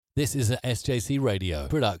This is a SJC Radio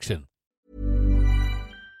production.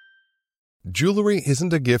 Jewelry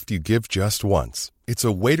isn't a gift you give just once. It's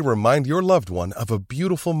a way to remind your loved one of a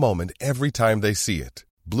beautiful moment every time they see it.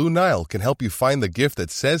 Blue Nile can help you find the gift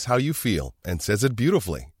that says how you feel and says it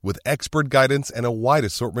beautifully, with expert guidance and a wide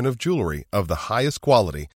assortment of jewelry of the highest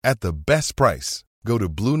quality at the best price. Go to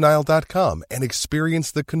BlueNile.com and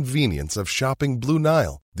experience the convenience of shopping Blue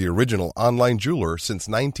Nile, the original online jeweler since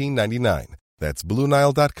 1999. That's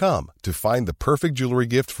BlueNile.com to find the perfect jewelry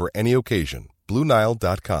gift for any occasion.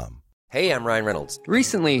 BlueNile.com. Hey, I'm Ryan Reynolds.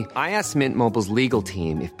 Recently, I asked Mint Mobile's legal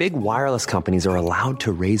team if big wireless companies are allowed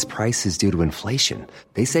to raise prices due to inflation.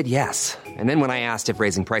 They said yes. And then when I asked if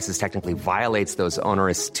raising prices technically violates those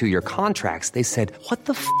onerous two-year contracts, they said, "What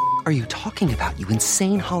the f*** are you talking about, you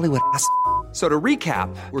insane Hollywood ass?" So to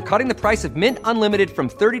recap, we're cutting the price of Mint Unlimited from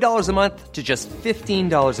 $30 a month to just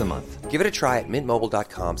 $15 a month. Give it a try at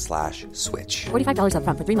mintmobile.com/switch. $45 up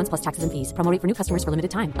front for 3 months plus taxes and fees. Promo rate for new customers for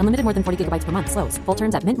limited time. Unlimited more than 40 gigabytes per month. Slows full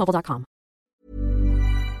terms at mintmobile.com.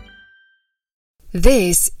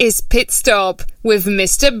 This is Pit Stop with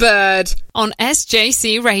Mr. Bird on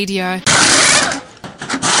SJC Radio.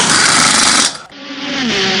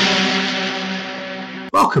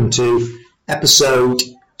 Welcome to episode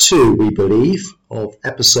 2, we believe, of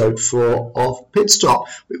episode 4 of Pit Stop.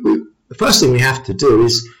 The first thing we have to do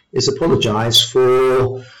is apologise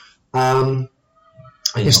for being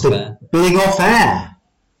off air.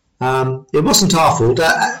 It wasn't our fault,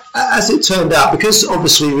 as it turned out, because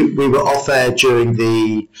obviously we were off air during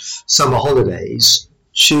the summer holidays.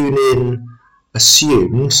 TuneIn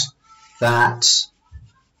assumed that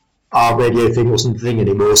our radio thing wasn't the thing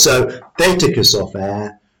anymore, so they took us off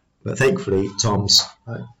air. But thankfully, Tom's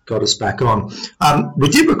got us back on. We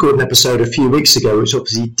did record an episode a few weeks ago, which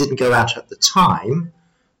obviously didn't go out at the time.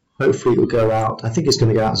 Hopefully it will go out. I think it's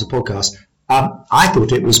going to go out as a podcast. I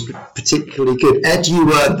thought it was particularly good. Ed, you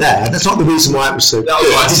weren't there. That's not the reason why it was so good. That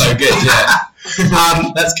was why it's so good,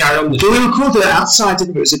 yeah. Let's carry on. We recorded it outside,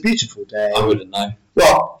 didn't we? It was a beautiful day. I wouldn't know.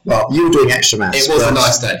 Well, you were doing extra maths. It was a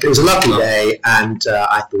nice day. It was a lovely day, and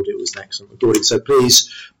I thought it was an excellent recording. So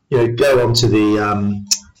please, go on to the...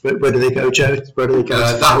 Where do they go, Joe? Where do they go?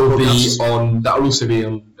 That will also be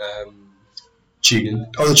on TuneIn.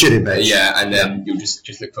 On the TuneIn page. Yeah, and then you'll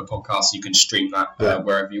just look for podcasts. You can stream that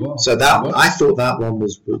wherever you are. So I thought that one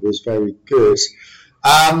was very good.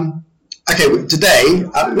 Okay, today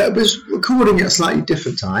I was recording at a slightly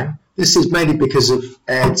different time. This is mainly because of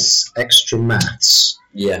Ed's extra maths.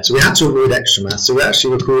 Yeah. So we had to avoid extra maths. So we're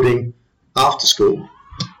actually recording after school.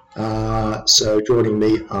 So joining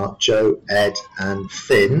me are Joe, Ed, and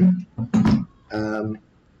Finn.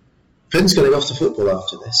 Finn's going off to football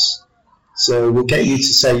after this, so we'll get you to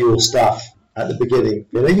say your stuff at the beginning.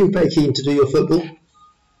 Are you very keen to do your football?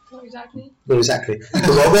 Not exactly. Not exactly.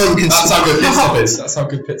 Well, you can That's how good Pit Stop is. That's how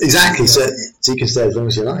good Pit Stop exactly. is. So you can stay as long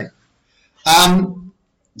as you like.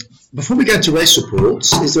 Before we go to race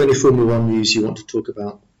reports, is there any Formula 1 news you want to talk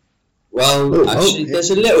about? Well, there's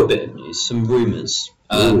a little bit of news, some rumours.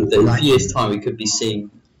 That in a few years' time we could be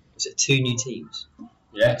seeing, 2 new teams?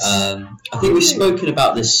 Yes. I think we've spoken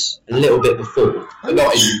about this a little bit before. But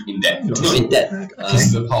not in depth. Not in depth. This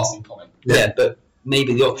is a passing comment. Yeah, but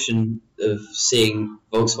maybe the option of seeing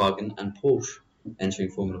Volkswagen and Porsche entering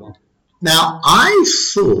Formula 1. Now, I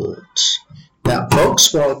thought that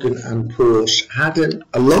Volkswagen and Porsche had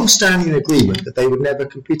a long-standing agreement that they would never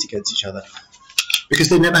compete against each other. Because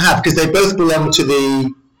they never have. Because they both belong to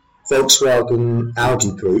the Volkswagen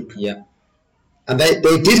Audi group. Yeah. And they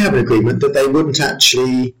did have an agreement that they wouldn't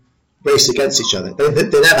actually race against each other. They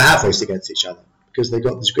never have raced against each other because they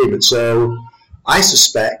got this agreement. So I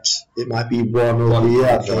suspect it might be one or the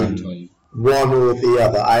other. One or the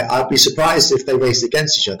other. I'd be surprised if they raced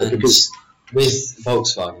against each other, because with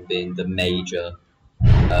Volkswagen being the major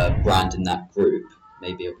brand in that group,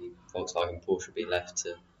 maybe it'll be Volkswagen and Porsche will be left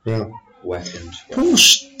to work and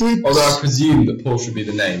Porsche did. Although I presume that Porsche would be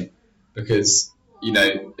the name, because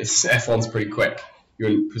F1's pretty quick. You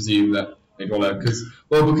wouldn't presume that they'd want to, because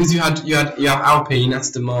you have Alpine,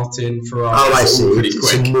 Aston Martin, Ferrari. Oh, I see. Pretty It's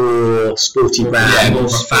quick. a more sporty brand. Yeah, more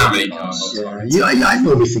of a family car. Yeah, I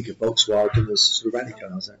normally think of Volkswagen as sort of rally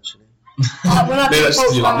cars, actually. When I think of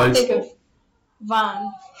Volkswagen, I think of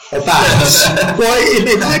van. Well,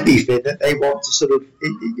 it might be fit that they want to sort of,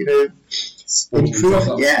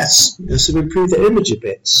 improve. Yes, sort of improve their image a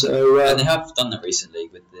bit. So and they have done that recently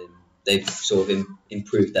with they've sort of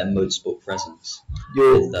improved their motorsport presence.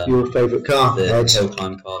 Your favourite car, the hill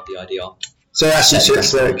climb car, the IDR. So actually,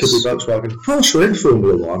 it could be Volkswagen. Porsche were in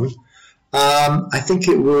Formula 1. I think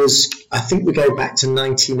we're going back to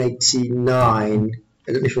 1989.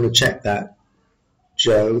 I don't know if you want to check that,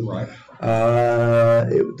 Joe. Right.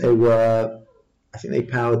 They were, I think they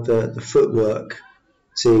powered the footwork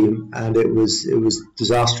team, and it was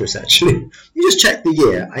disastrous actually. You just check the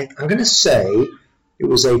year. I'm going to say it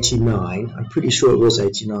was 89. I'm pretty sure it was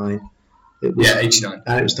 89. It was, 89.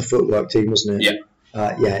 And it was the footwork team, wasn't it?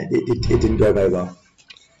 Yeah. It didn't go very well.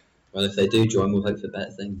 Well, if they do join, we'll hope for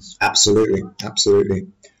better things. Absolutely.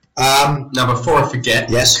 Now, before I forget,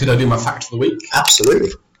 yes, could I do my fact of the week?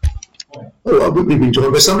 Absolutely. Oh, we've been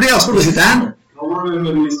joined by somebody else. What is it, Dan?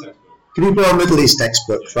 Can you borrow a Middle East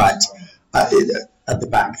textbook? Right. At the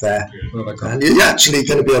back there. And you're actually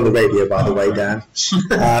going to be on the radio, by the way, Dan.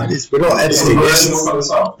 We're not editing this. No,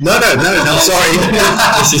 sorry.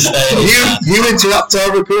 You interrupt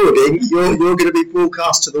our recording, you're going to be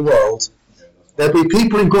broadcast to the world. There'll be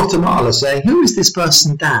people in Guatemala saying, "Who is this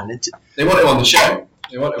person, Dan?" They want him on the show.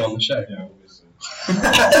 Yeah, obviously.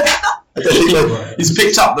 He's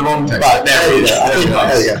picked up the wrong text. Right, there he is. There we go.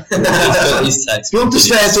 If you want to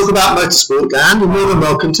stay and talk about motorsport, Dan, you're more than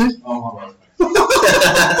welcome to.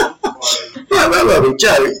 Right, where were we?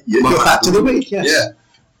 Joe, you're back to the week, yes. Yeah.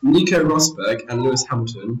 Nico Rosberg and Lewis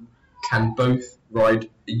Hamilton can both ride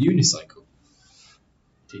a unicycle.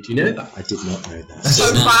 Did you know that? I did not know that. So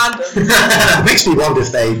random. It makes me wonder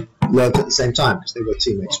if they learned at the same time, because they were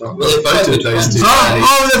teammates, right? Well, they both did those two.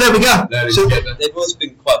 There we go. So they've always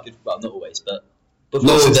been quite good, well, not always, but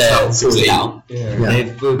before their falling out,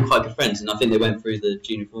 they were quite good friends, and I think they went through the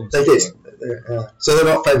junior forms. They did. So they're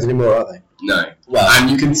not friends anymore, are they? No. Well, and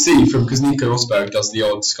you can see because Nico Rosberg does the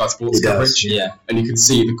odd Sky Sports coverage, and you can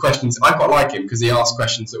see the questions. I quite like him because he asks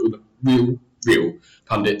questions that all the real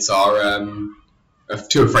pundits are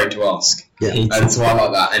too afraid to ask. Yeah. And so I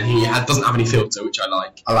like that, and he doesn't have any filter, which I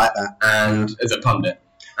like. I like that. And as a pundit.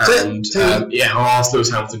 And I'll ask Lewis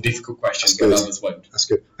Hamilton difficult questions that others won't. That's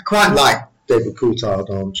good. I quite like David Coulthard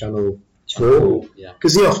on Channel 4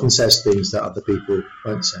 because he often says things that other people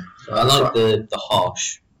won't say. So I like the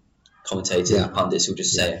harsh commentators and pundits who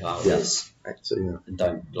just say how it is and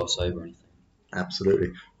don't gloss over anything.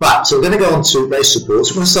 Absolutely. Right, so we're going to go on to race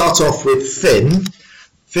reports. We're going to start off with Finn.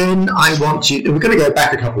 Finn, we're going to go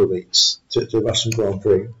back a couple of weeks to the Russian Grand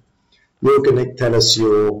Prix. You're going to tell us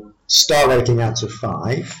your star rating out of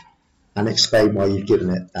 5 and explain why you've given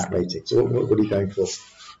it that rating. So what are you going for?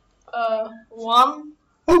 1.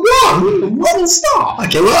 A 1? 1 star?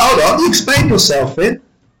 Okay, well, hold on. You explain yourself, Finn.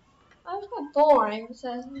 That was quite boring.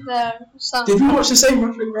 Did you watch the same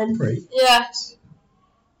Russian Grand Prix? Yes.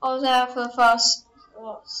 I was there for the first,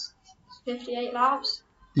 58 laps?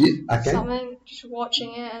 Okay. Something, just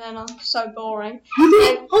watching it, and then I'm so boring.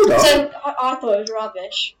 Hold on. So I thought it was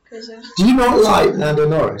rubbish. Do you not like Lando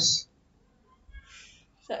Norris?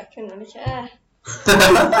 So I couldn't really care.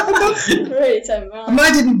 Really don't mind. I mean,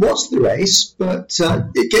 I didn't watch the race, but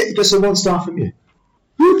it gets a 1 star from you.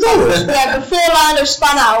 You thought it? Yeah, before Lando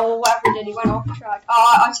spun out or whatever he did, he went off the track.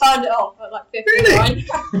 I turned it off at like 59.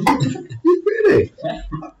 Really? Yeah.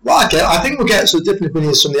 Well, okay, I think we'll get some different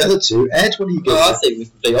opinions from the other two. Ed, what do you give? I think the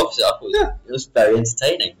complete opposite. I thought it was very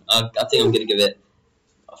entertaining. I think I'm going to give it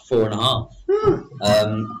a 4.5.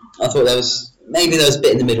 I thought there was a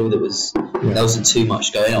bit in the middle there wasn't too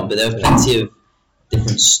much going on, but there were plenty of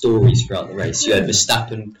different stories throughout the race. You had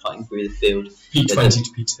Verstappen cutting through the field. P20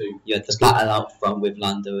 to P2. You had the battle out front with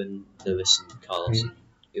Lando and Lewis and Carlos and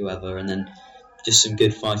whoever, and then just some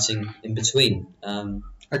good fighting in between.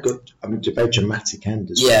 Very dramatic end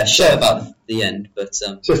as well. Yeah, sure about the end, but...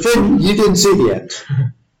 So Finn, you didn't see the end?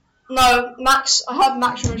 No, Max, I heard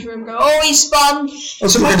Max from his room go, he spun! Oh,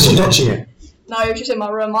 so Max was watching it? No, he was just in my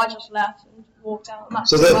room. I just left and walked out.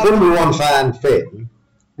 So the Formula 1 fan, Finn,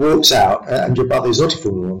 walks out, and your brother, who's not a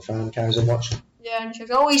Formula 1 fan, carries on watching. Yeah, and she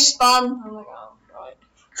goes, he spun. I'm like, oh, right.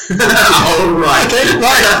 Oh, right. Okay,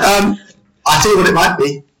 right. I'll tell you what it might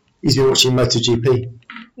be. He's been watching MotoGP.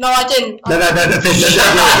 No, I didn't. No,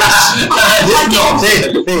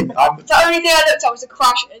 Finn. Finn. The only thing I looked at was the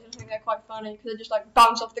crashes. I think they're quite funny because they just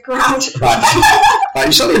bounce off the ground. Right,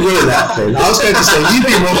 you suddenly ruined that, Finn. I was going to say, you've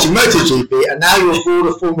been watching MotoGP and now you're bored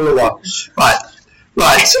of Formula 1.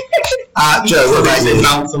 Right. Joe, what about you?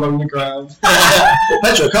 Bounce along the ground.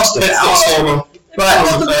 Pedro Acosta.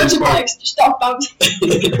 Right, just stop bouncing.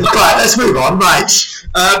 Right, let's move on. Right.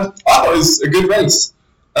 I thought it was a good race.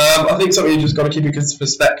 I think something you just got to keep in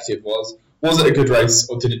perspective was it a good race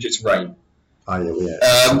or did it just rain?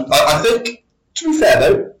 I think, to be fair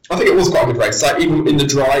though, I think it was quite a good race. Like even in the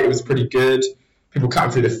dry, it was pretty good. People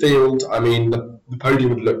cutting through the field. I mean, the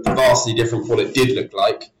podium would look vastly different from what it did look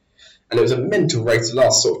like. And it was a mental race to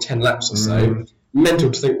last sort of 10 laps or so.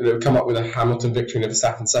 Mental to think that it would come up with a Hamilton victory and a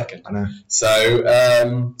Verstappen second. I know. So,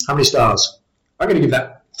 how many stars? I'm going to give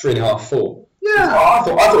that 3.5, 4. Yeah. I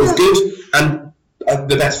thought it was good, and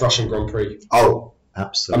the best Russian Grand Prix. Oh,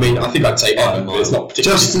 absolutely. I mean, I think I'd say ever, but it's not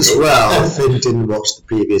particularly just as difficult. well. Finn didn't watch the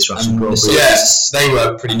previous Russian Grand Prix. Yes, they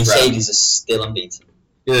were pretty proud. Mercedes are still unbeaten.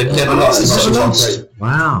 Yeah, they've never lost a Russian Grand Prix.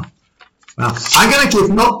 Wow. I'm going to give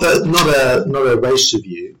not a race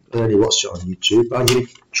review. I only watched it on YouTube, but I'm going to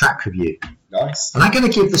give a track review. Nice. And I'm going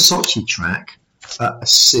to give the Sochi track a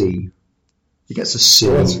C. It gets a C.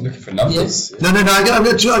 Oh, looking for numbers. No. I'm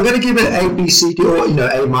going to give it A, B, C, D, or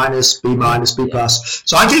A minus, B minus, B plus.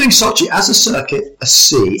 So I'm giving Sochi as a circuit a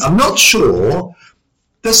C. I'm not sure.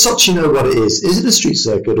 Does Sochi know what it is? Is it a street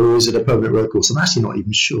circuit or is it a permanent road course? I'm actually not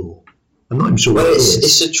even sure. I'm not even sure what it is.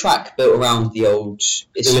 It's a track built around the old.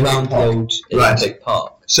 It's around the old Olympic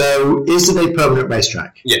Park. So is it a permanent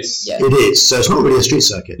racetrack? Yes. Yeah. It is. So it's not really a street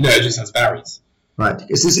circuit. No, it just has barriers. Right.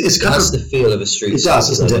 It's It has the feel of a street. It does,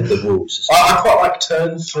 doesn't it? The walls. I quite like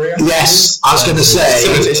turn 3. Yes, I was going to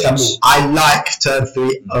say. I like turn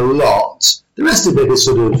 3 a lot. The rest of it is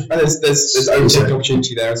sort of. And there's overtaking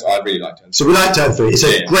opportunity there, so I really like turn 3. So we like turn 3. It's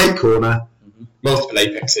a great corner. Multiple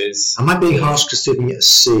apexes. Am I being harsh because giving it a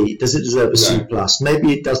C? Does it deserve a C plus?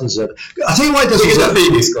 Maybe it doesn't deserve. I'll tell you why it doesn't deserve.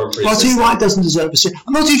 I'll tell you why it doesn't deserve a C.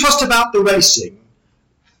 I'm not too fussed about the racing,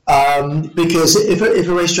 because if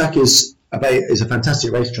a racetrack is a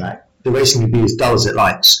fantastic racetrack, the racing can be as dull as it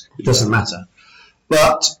likes. It doesn't matter.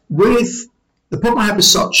 But with the problem I have with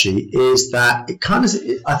Sochi is that it kind of.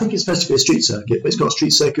 I think it's supposed to be a street circuit, but it's got a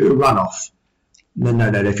street circuit with runoff. No.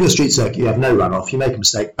 If you're a street circuit, you have no runoff. You make a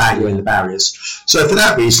mistake, bang, you're in the barriers. So for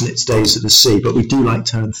that reason, it stays at a C. But we do like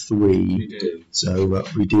turn 3. We do. So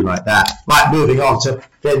we do like that. Right, moving on to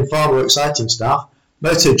then far more exciting stuff.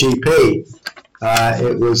 MotoGP.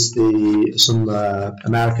 It was some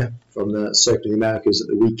America from the Circuit of the Americas at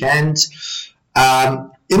the weekend.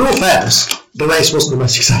 In all fairness, the race wasn't the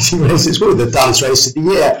most exciting race. It's probably the dullest race of the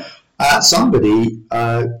year. Somebody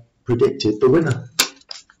predicted the winner.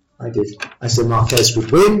 I did. I said Marquez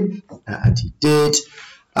would win, and he did.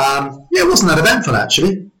 It wasn't that eventful,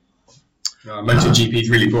 actually. MotoGP is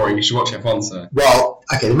really boring. You should watch F1, sir. Well,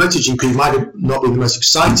 okay, the MotoGP might have not been the most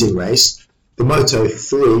exciting race. The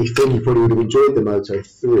Moto3, Finn, you probably would have enjoyed the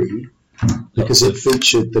Moto3 because it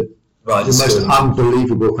featured the most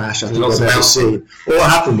unbelievable crash I think I've ever seen. What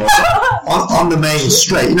happened was, on the main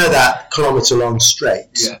straight, you know that kilometre-long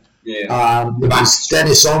straight? Yeah. It was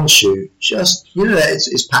Dennis Onshu.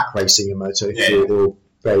 It's pack racing in Moto3. Yeah. They're all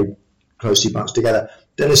very closely bunched together.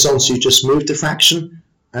 Dennis Onshu just moved a fraction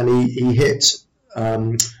and he hit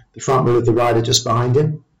the front wheel of the rider just behind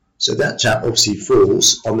him. So that chap obviously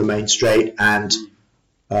falls on the main straight, and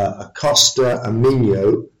Acosta and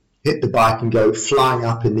Mino hit the bike and go flying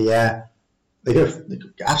up in the air. They go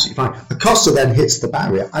absolutely fine. Acosta then hits the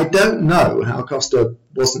barrier. I don't know how Acosta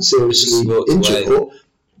wasn't seriously injured.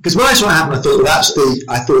 Because when I saw it happen,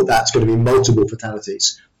 I thought that's going to be multiple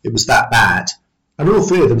fatalities. It was that bad, and all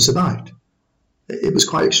 3 of them survived. It was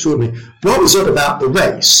quite extraordinary. What was odd about the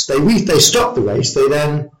race? They stopped the race.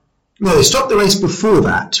 They stopped the race before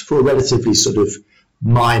that for a relatively sort of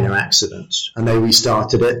minor accident, and they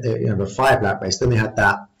restarted it. They a 5-lap race. Then they had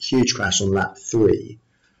that huge crash on lap 3.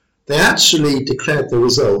 They actually declared the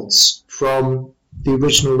results from the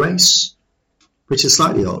original race, which is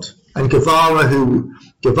slightly odd. And Guevara, who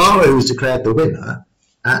was declared the winner,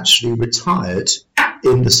 actually retired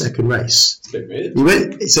in the second race. It's a bit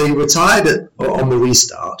weird. He retired on the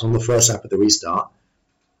restart, on the first lap of the restart,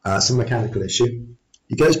 some mechanical issue.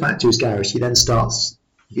 He goes back to his garage. He then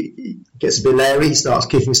he gets a bit leery. He starts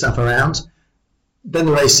kicking stuff around. Then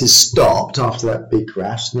the race is stopped after that big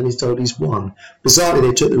crash, and then he's told he's won. Bizarrely,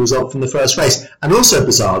 they took the result from the first race. And also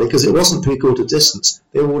bizarrely, because it wasn't 3/4 distance,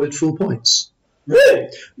 they awarded full points. Really?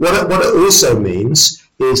 What it also means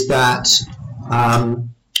is that,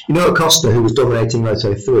 Acosta, who was dominating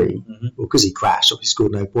Moto3, because he crashed, obviously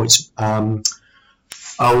scored no points.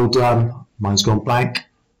 Mine's gone blank.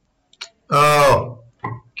 Oh,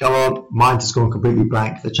 come on, mine has gone completely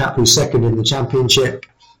blank. The chap who's second in the championship,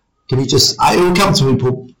 can you just, it will come to me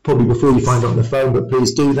probably before you find it on the phone, but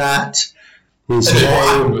please do that. What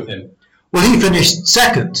happened with him? Well, he finished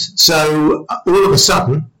second, so all of a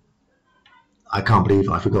sudden, I can't believe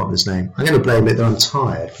I've forgotten his name. I'm going to blame it that I'm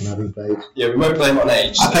tired from having played. Yeah, we won't blame on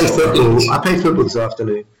age. I played football this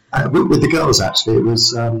afternoon with the girls. Actually, it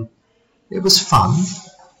was fun.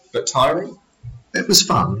 But tiring. It was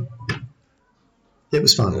fun. Yes, it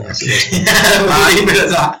was. Leave it at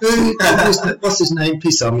that. What's his name?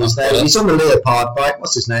 Please tell me his name. He's on the leopard bike.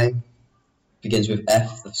 What's his name? Begins with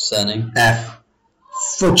F, the surname. F.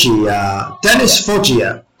 Foggia. Dennis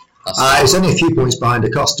Foggia. He's only a few points behind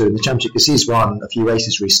Acosta in the championship because he's won a few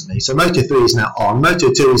races recently. So Moto3 is now on.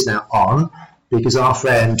 Moto2 is now on. because our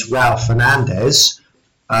friend Ralph Fernandez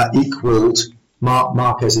equalled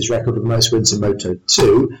Marquez's record of most wins in Moto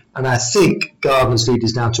 2, and I think Gardner's lead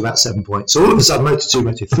is down to about 7 points. So all of a sudden, Moto 2,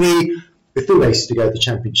 Moto 3, with 3 races to go, the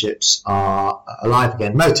championships are alive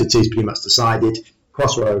again. Moto 2 is pretty much decided.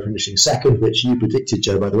 Crossroad finishing second, which you predicted,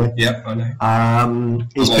 Joe, by the way. Yep, I know.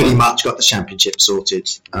 He's pretty much got the championship sorted.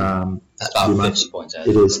 That's about 50 points.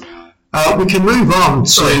 It is. We can move on to...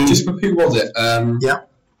 Sorry, just for who was it? Yeah.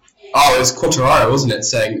 Oh, it was Quartararo, wasn't it,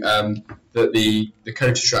 saying that the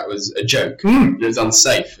COTA track was a joke. It was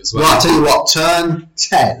unsafe as well. Well, I'll tell you what, turn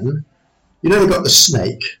 10, you know they've got the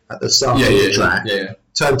snake at the start of the track? Yeah.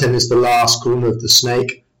 Turn 10 is the last corner of the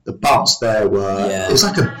snake. The bumps there were... Yeah. It was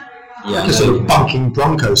like a sort of bunking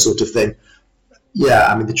Bronco sort of thing. Yeah,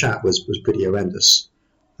 I mean, the track was pretty horrendous.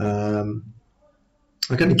 I'm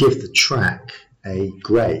going to give the track a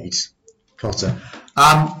grade, Cotter.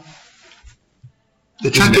 The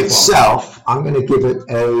track itself, I'm going to give it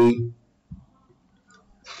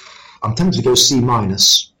I'm tempted to go C-.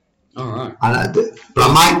 All right. But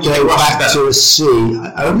I might go back to a C,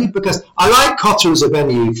 only because I like Cotter as a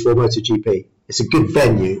venue for MotoGP. It's a good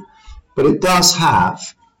venue, but it does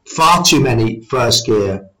have far too many first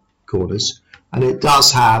gear corners, and it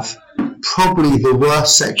does have probably the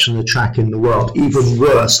worst section of the track in the world, even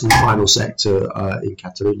worse than the final sector in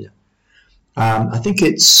Catalonia. I think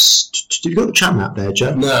it's... Have you got the track map there,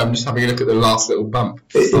 Joe? No, I'm just having a look at the last little bump.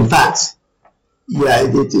 In fact, yeah,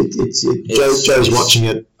 Joe's watching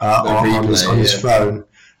it on his phone.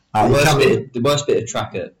 The worst bit of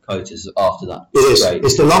track at COTA is after that. It is. Great.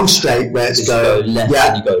 It's the long straight where it's go left,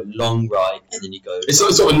 then you go long right, and then you go... It's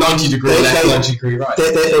sort of 90 degree left, 90 degree right.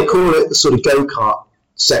 They call it the sort of go-kart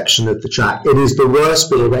section of the track. It is the worst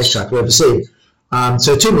bit of racetrack I've ever seen.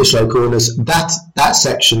 So too many slow corners. That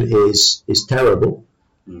section is terrible.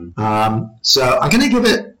 So I'm going to give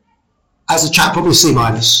it, as a track, probably C-.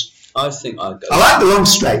 I think I'd go... I like the long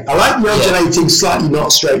straight. I like the undulating, slightly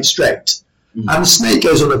not straight. And the snake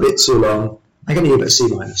goes on a bit too long. I'm going to give it a C-.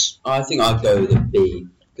 I think I'd go with a B.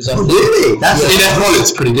 Really? In F1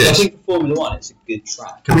 it's pretty good. I think for Formula 1 it's a good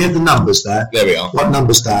track. Can we have the numbers there? There we are. What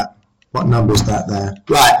number's that? There?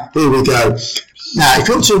 Right, here we go. Now, if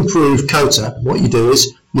you want to improve COTA, what you do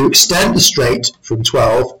is you extend the straight from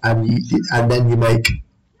 12 and then you make...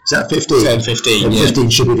 Is that 15? 10, 15, 15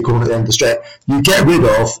 should be the corner at the end of the straight. You get rid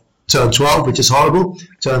of turn 12, which is horrible,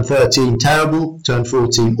 turn 13, terrible, turn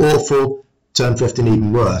 14, awful, turn 15,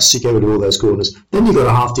 even worse. You get rid of all those corners. Then you've got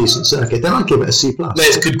a half-decent circuit. Then I'd give it a C+.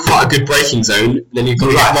 It's quite a good braking zone. Then you've got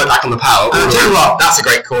to get right back on the power. And I'll tell you what, that's a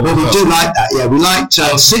great corner. Well, we do like that, yeah. We like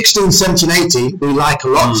turn 16, 17, 18. We like a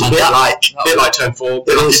lot. It's a bit like turn 4, a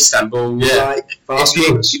bit like Istanbul. Yeah. Like fast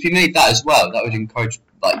corners. If you made that as well, that would encourage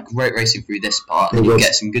great racing through this part, and you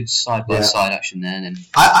get some good side-by-side action there, and then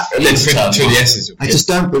through the S's. I just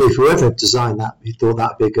don't believe whoever designed that, he thought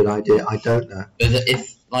that'd be a good idea. I don't know. But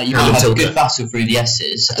if you might have a good battle through the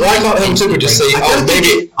S's, I got Hamilton would just say,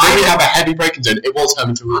 maybe have a heavy braking zone. It was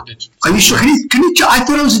Hamilton. Are you sure? Can you? I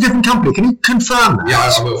thought it was a different company. Can you confirm that?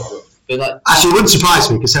 Yeah, I will. But actually, it wouldn't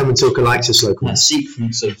surprise me because Hamilton likes his local. That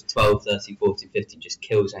sequence of 12, 13, 14, 15 just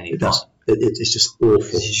kills any time. It's just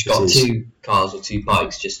awful. You've got 2 cars or 2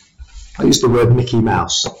 bikes just... I use the word Mickey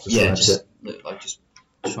Mouse. Just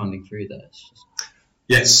trundling through there.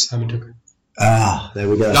 Yes, Hamilton. There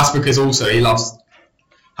we go. That's because also he loves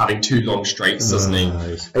having 2 long straights, doesn't he?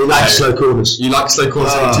 He likes slow corners. You like slow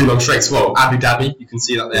corners having 2 long straights. Well, Abu Dhabi, you can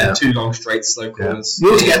see that there. 2 long straights, slow corners.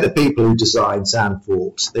 You ought to get the people who design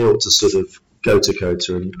Zandvoort. They ought to sort of go to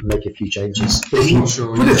COTA and make a few changes. If you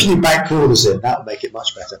put a few back corners in, that would make it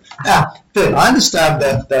much better. Now, Phil, I understand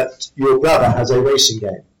that your brother has a racing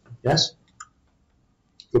game. Yes?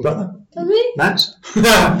 Your brother? Does he? Max?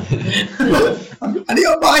 I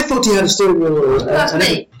thought he had a steering wheel. That's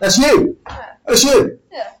me. That's you? Yeah. That's you?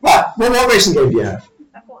 Yeah. Right, well, what racing game do you have?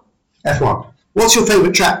 F1. F1. What's your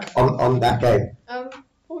favourite track on that game?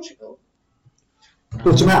 Portugal.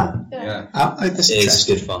 Portimao? Yeah. That's it's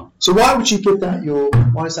good fun. So why would you give that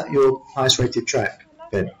why is that your highest rated track? I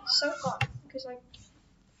love it. It's so fun because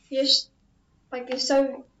it's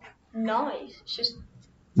so nice. It's just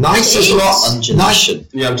nice is what? Undulation.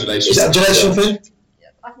 The undulation. Is that undulation thing?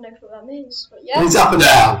 I have no clue what that means, but yeah. It's up and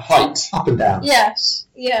down. Height. Up and down. Yes.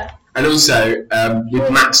 Yeah. And also, with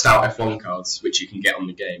maxed out F1 cards, which you can get on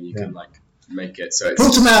the game, you can make it so it's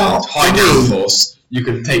Portimao, high downforce. You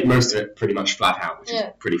can take most of it pretty much flat out, which is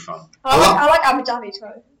pretty fun. I like Abu Dhabi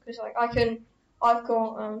too because I've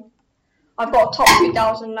got a top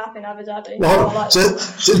 2,000 lap in Abu Dhabi. Well, so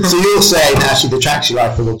you're saying actually the tracks you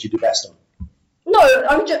like are the ones you do best on? No,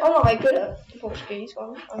 I'm not very good at the Portuguese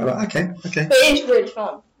one. Okay. But it is really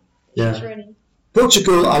fun. Yeah. It's really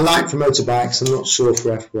Portugal, I like for motorbikes. I'm not sure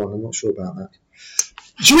for F1. I'm not sure about that.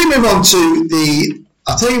 Should we move on to the...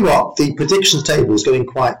 I'll tell you what, the predictions table is getting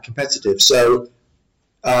quite competitive. So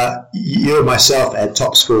you and myself, Ed,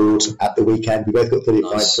 top scored at the weekend. We both got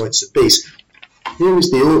 35 points apiece. Here is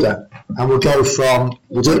the order. And we'll go from...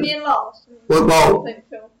 You're being last.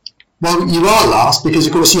 Well, you are last because,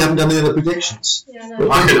 of course, you haven't done any other predictions. Yeah, no.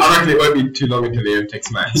 I reckon it won't be too long until Leo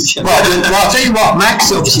takes Max. Well, I'll tell you what,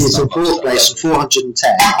 Max obviously is in fourth place on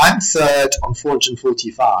 410. I'm third on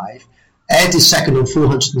 445. Ed is second on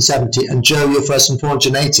 470, and Joe, you're first on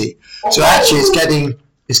 480. So actually,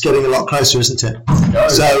 it's getting a lot closer, isn't it? No.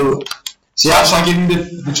 So should I give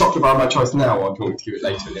you the chocolate bar of my choice now, or do you want me to give it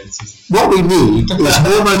later in the season? what we need is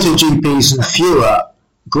more MotoGPs and fewer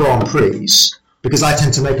Grand Prix, because I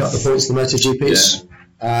tend to make up the points for the MotoGPs.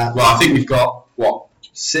 Well, I think we've got,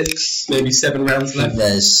 6, maybe 7 rounds left?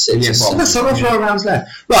 There's 6 or 7. There's 4 rounds left.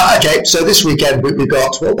 Right, okay, so this weekend we've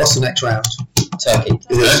got, what's the next round? Turkey.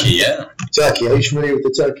 Turkey, yeah. Turkey. Are you familiar with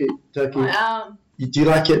the Turkey? I am. Do you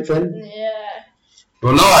like it, friend? Yeah.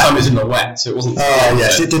 Well, last time it was in the wet, so it wasn't... Oh,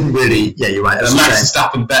 yes, it didn't really... Yeah, you're right. And Max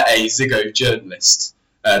Verstappen bet a Ziggo journalist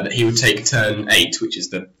that he would take turn 8, which is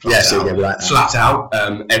the flat out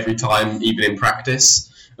every time, even in practice.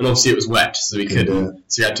 And obviously it was wet, so we couldn't.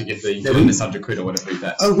 So we had to give the journalist £100 or whatever he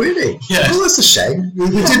bet. Oh, really? Yeah. Oh, that's a shame. We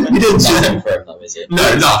didn't see Nothing for him, though, is it?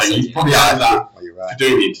 No, nothing. He's probably out of that you're right. for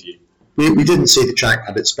doing the interview. We didn't see the track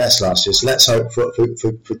at its best last year, so let's hope for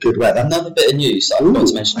good weather. Another bit of news that I forgot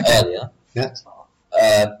to mention earlier. Yeah.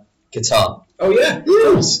 Qatar. Oh, yeah.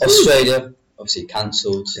 Australia, obviously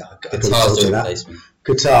cancelled. Yeah, Qatar's the replacement.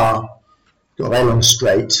 Qatar got a very long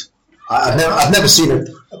straight. I've never seen it.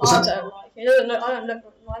 I don't like it.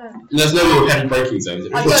 I don't. There's no real heavy braking zones. The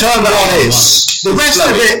turn one is. The rest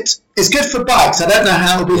of it is good for bikes. I don't know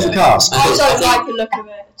how it'll be for cars. I don't like the look of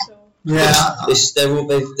it at all. Yeah.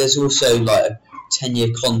 There's also like a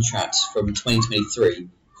 10-year contract from 2023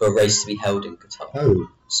 for a race to be held in Qatar. Oh.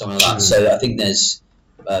 Something like that. So I think there's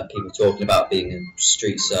people talking about being a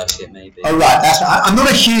street circuit, maybe. Oh, right. I'm not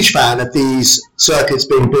a huge fan of these circuits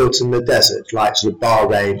being built in the desert, like sort of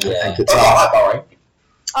Bahrain and Qatar. I like Bahrain.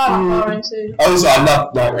 I like Bahrain too. Also, I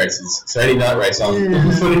love night races. So any night race,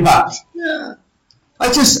 I'm fully backed. Yeah.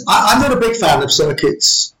 I'm not a big fan of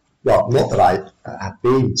circuits. Well, not that I have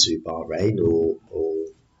been to Bahrain or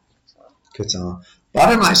Qatar, but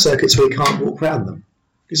I don't like circuits where you can't walk around them.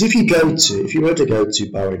 Because if you were to go to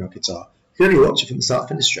Bahrain or Qatar, you can only watch it from the start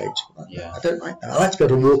to finish straight. I don't like that. I like to be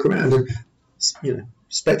able to walk around, and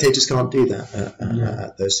spectators can't do that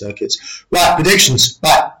at those circuits. Right, predictions.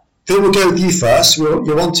 Right, Phil, we'll go with you first.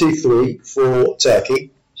 You're 1, 2, 3 for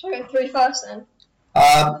Turkey. Shall I go 3 first then?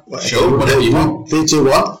 Sure, whatever you want. 3, 2,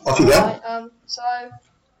 1. Off you go. Right, so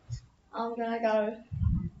I'm gonna go.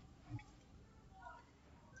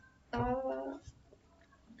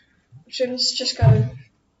 Should just go.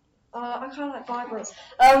 I kind of like vibrant.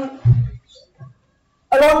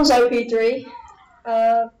 Alonso P3.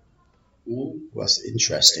 That's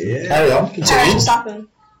interesting. Yeah. Carry on. Continue. Verstappen.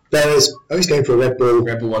 He's going for a Red Bull.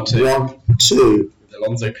 Red Bull 1, 2. 1, 2. With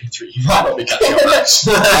Alonso P3. You might not be catching up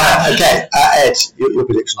that. Okay, Ed, your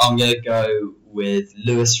prediction. I'm going to go with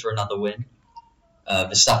Lewis for another win.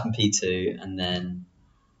 Verstappen P2, and then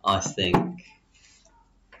I think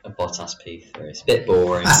a Bottas P3. It's a bit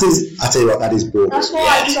boring. I tell you what, that is boring. That's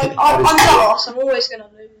why I'm lost. I'm always going to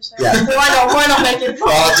lose. So Yeah. Why not make it fun?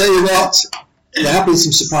 Well, I'll tell you what, there have been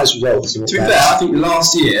some surprise results. To be fair, I think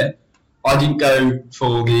last year I didn't go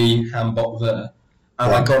for the Hambot Ver,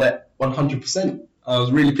 and I got it 100%. I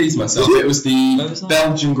was really pleased with myself. It was the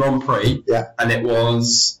Belgian Grand Prix, and it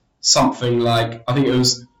was something like, I think it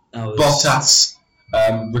was Bottas,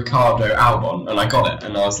 Ricardo, Albon, and I got it,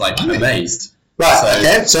 and I was like amazed.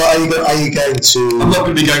 Right, so are you going to... I'm not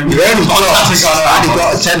going to be going... You've only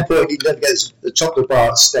got a 10-point, you can never get the chocolate bar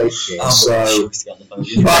at stake here, so...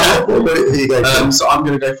 Right, what are you going for? So I'm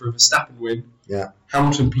going to go for a Verstappen win. Yeah.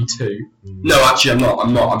 Hamilton P2. No, actually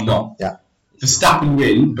I'm not. Yeah. Verstappen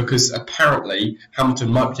win, because apparently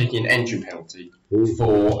Hamilton might be taking an engine penalty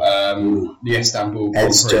for the Istanbul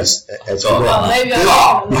Grand Prix. Ed's Well, wrong. maybe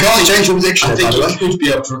You can't change your prediction. I think he could be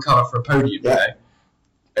able to recover for a podium there.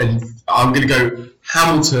 And I'm going to go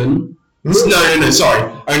Hamilton. No, sorry.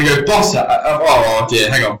 I'm going to go Bottas. Oh dear,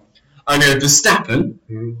 hang on. I'm going to go Verstappen.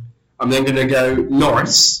 I'm then going to go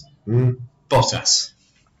Norris. Bottas.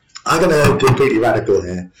 I'm going to go completely radical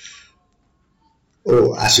here.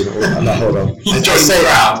 Oh, actually, no, hold on.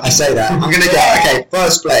 I say that. I'm going to go, okay,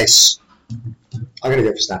 first place. I'm going to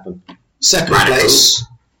go Verstappen. Second place.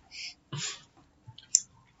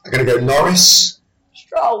 I'm going to go Norris.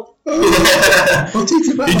 Stroll. What did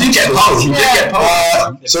you did get pole. You did get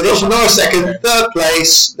pole. So there's another second. Third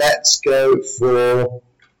place. Let's go for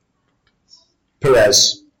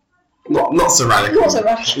Perez. Not so radical. Not so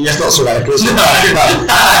radical. Yes, not so radical.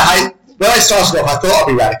 When I started off, I thought I'd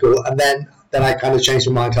be radical, and then I kind of changed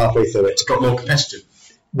my mind halfway through it. Got more competitive.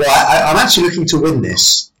 Well, I'm actually looking to win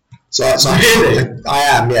this. So really? I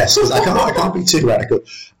am, yes. I can't be too radical.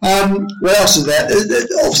 What else is there?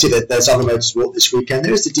 Obviously, there's other motorsport this weekend.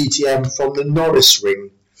 There is the DTM from the Norris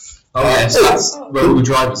Ring. Oh, yes. That's where all the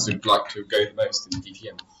drivers would like to go the most in the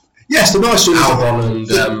DTM. Yes, the Norris Ring.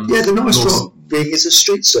 The Norris Ring is a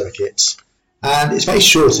street circuit. And it's very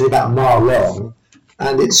short, it's about a mile long.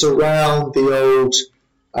 And it's around the old...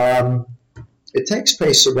 it takes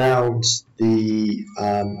place around the,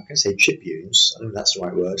 I can say tribunes, I don't know if that's the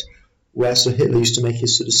right word, where Sir Hitler used to make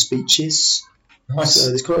his sort of speeches. Nice. So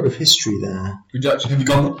there's quite a lot of history there. Have you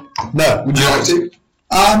gone? No. Would you like to?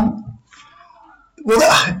 Well,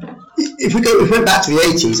 if we went back to the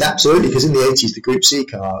 80s, absolutely, because in the 80s the Group C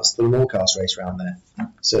cars, the Le Mans cars race around there.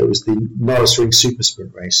 So it was the Norris Ring Super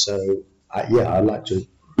Sprint race. So I'd like to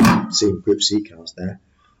see Group C cars there.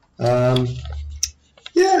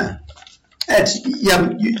 Yeah. Ed,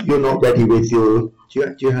 you're not ready with your...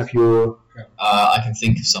 Do you have your... I can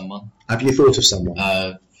think of someone. Have you thought of someone?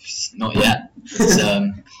 Not yet. It's, Is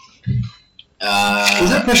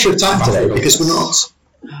there pressure of time today? Because we're not...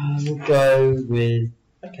 We'll go with...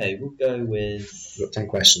 Okay, we'll go with... You've got 10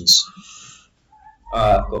 questions.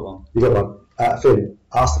 I've got one. You got one. Finn,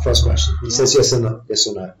 ask the first question. He says yes or no. Yes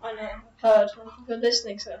or no. I know. I've heard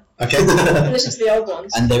listening, sir. Okay. Listen to the old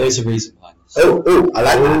ones. And there is a reason behind this. Oh, I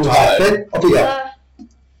like that. Right, Finn, off you go.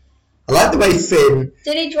 I like the way Finn...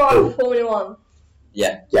 Did he drive Formula 1?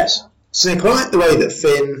 Yeah. Yes. So I quite like the way that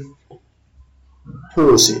Finn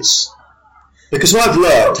pauses. Because what I've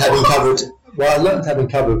learned, having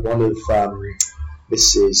covered one of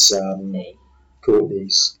Mrs.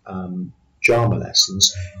 Courtney's drama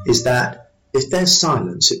lessons, is that if there's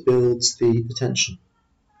silence, it builds the tension.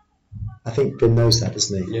 I think Finn knows that,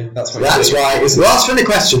 doesn't he? Yeah, that's why. We'll ask Finn a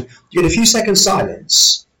question. You get a few seconds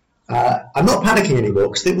silence. I'm not panicking anymore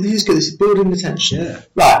because this is good. This is building the tension. Yeah.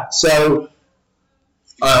 Right. So,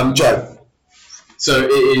 Joe. So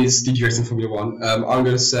it is. Did you race in Formula 1? I'm going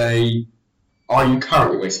to say, are you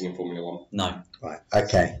currently racing in Formula 1? No. Right.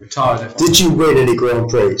 Okay. Retired. Did you win any Grand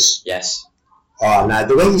Prix? Yes. Oh, now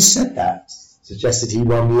the way you said that suggested he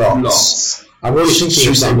won lots. I'm really thinking Should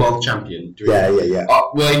of we say some... world champion? Yeah.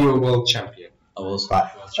 Were you a world champion? I was. Right.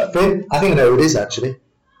 Finn, I think I know who it is actually.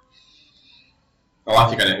 Oh, I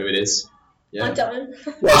think I know who it is. Yeah. I don't.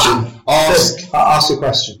 Well, ask a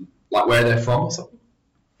question. Like where they're from or something?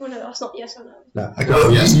 Well, no, that's not yes or no. No.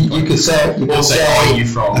 Yes. You could say. You could say, are you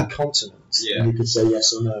from a continent? Yeah. And you could say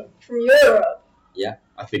yes or no. From Europe. Yeah.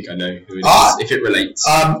 I think I know who it is. If it relates.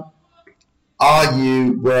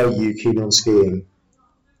 Were you keen on skiing?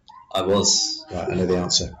 I was. Right, I know the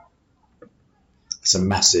answer. It's a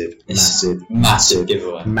massive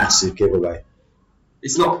giveaway. Massive giveaway.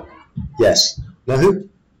 It's not. Yes. No, who?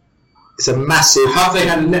 It's a massive... Have they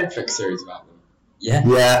had a Netflix series about them? Yeah.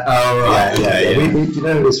 Yeah. Oh, right. Yeah. Okay, We you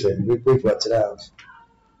know this thing. We've worked it out.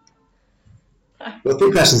 Well,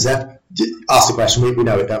 3 questions there. Ask the question. We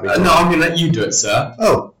know it, don't we? No, I'm going to let you do it, sir.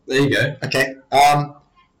 Oh. There you go. Okay. I'll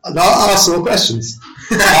ask some more questions.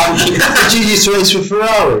 Did you used to race for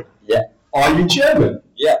Ferrari? Yeah. Are you German?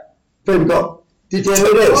 Yeah. Finn did you know who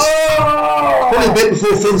it is? Oh! Probably a bit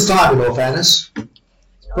before Finn's time, in all fairness.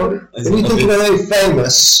 When you think of a very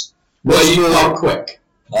famous... Were you quite quick?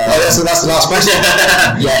 That's the last question.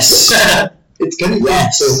 Yes. It's going to be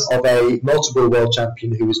of a multiple world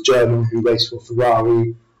champion who was German, who raced for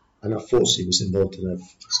Ferrari, and unfortunately was involved in a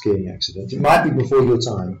skiing accident. It might be before your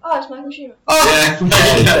time. Oh, it's Michael Schumacher. Oh, yeah.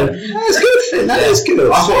 That's good, Finn. That is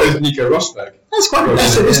good. I thought it was Nico Rosberg. That's quite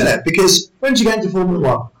impressive, isn't it? Because when did you get into Formula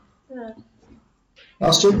 1?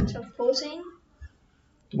 Last year? 2014.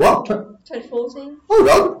 What? 2014. Hold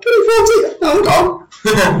on. 2014. No, hold on.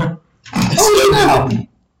 Hold on now.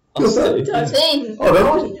 You're 13. Hold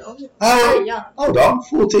on. Very young. Hold on.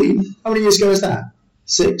 14. How many years ago is that?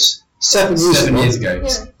 6, 7 years ago. 7 years ago.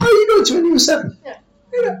 Yeah. Oh, you got into it when you were 7?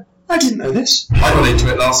 Yeah. I didn't know this. I got into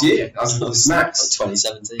it last year. I was with the Snacks.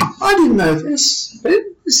 2017. I didn't know this.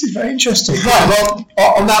 This is very interesting. Right, well,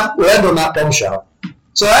 we'll end on that bombshell.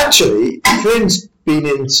 So actually, Finn's been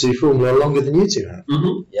into Formula longer than you two have.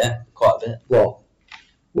 Mm-hmm. Yeah, quite a bit. Well,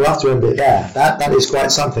 we'll have to end it there. That is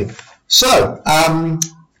quite something. So,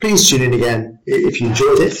 please tune in again if you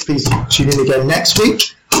enjoyed it. Please tune in again next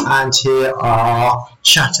week and hear our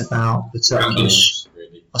chat about the Turkish.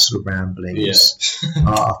 Our sort of ramblings,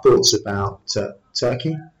 our thoughts about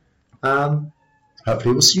Turkey.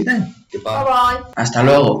 Hopefully we'll see you then. Goodbye. Bye-bye. Hasta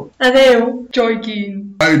luego. Adeu.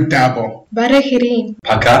 Joikin. Dabo. Barehirin.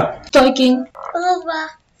 Paka. Joikin. Au revoir.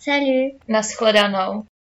 Salut. Nashledanou.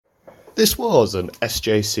 This was an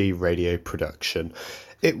SJC radio production.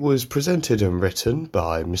 It was presented and written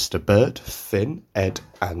by Mr. Bird, Finn, Ed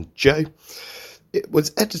and Joe. It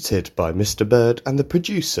was edited by Mr. Bird and the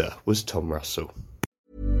producer was Tom Russell.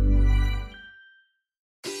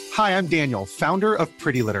 Hi, I'm Daniel, founder of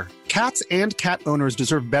Pretty Litter. Cats and cat owners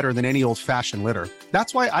deserve better than any old-fashioned litter.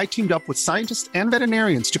 That's why I teamed up with scientists and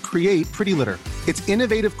veterinarians to create Pretty Litter. Its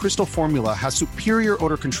innovative crystal formula has superior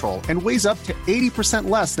odor control and weighs up to 80%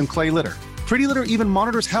 less than clay litter. Pretty Litter even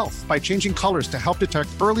monitors health by changing colors to help detect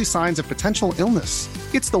early signs of potential illness.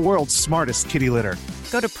 It's the world's smartest kitty litter.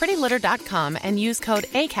 Go to prettylitter.com and use code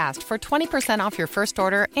ACAST for 20% off your first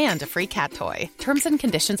order and a free cat toy. Terms and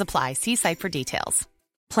conditions apply. See site for details.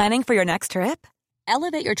 Planning for your next trip?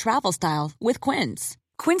 Elevate your travel style with Quince.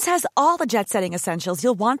 Quince has all the jet-setting essentials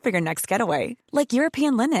you'll want for your next getaway, like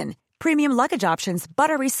European linen, premium luggage options,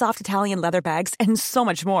 buttery soft Italian leather bags, and so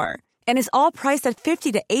much more. And is all priced at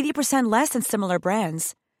 50 to 80% less than similar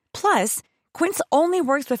brands. Plus, Quince only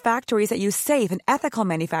works with factories that use safe and ethical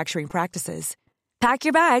manufacturing practices. Pack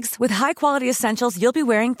your bags with high-quality essentials you'll be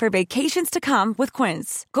wearing for vacations to come with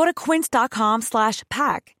Quince. Go to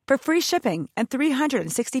quince.com/pack for free shipping and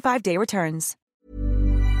 365-day returns.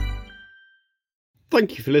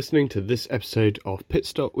 Thank you for listening to this episode of Pit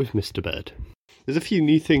Stop with Mr. Bird. There's a few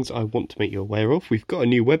new things I want to make you aware of. We've got a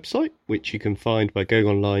new website, which you can find by going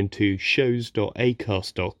online to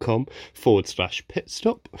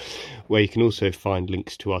shows.acast.com/pitstop, where you can also find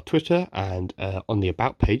links to our Twitter and on the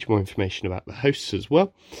About page, more information about the hosts as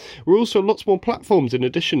well. We're also on lots more platforms in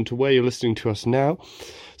addition to where you're listening to us now.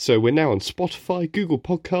 So we're now on Spotify, Google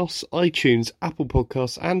Podcasts, iTunes, Apple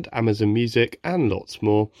Podcasts and Amazon Music and lots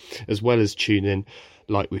more, as well as TuneIn,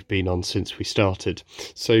 like we've been on since we started.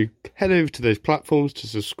 So head over to those platforms to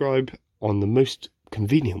subscribe on the most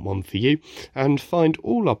convenient one for you and find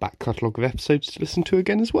all our back catalogue of episodes to listen to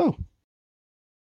again as well.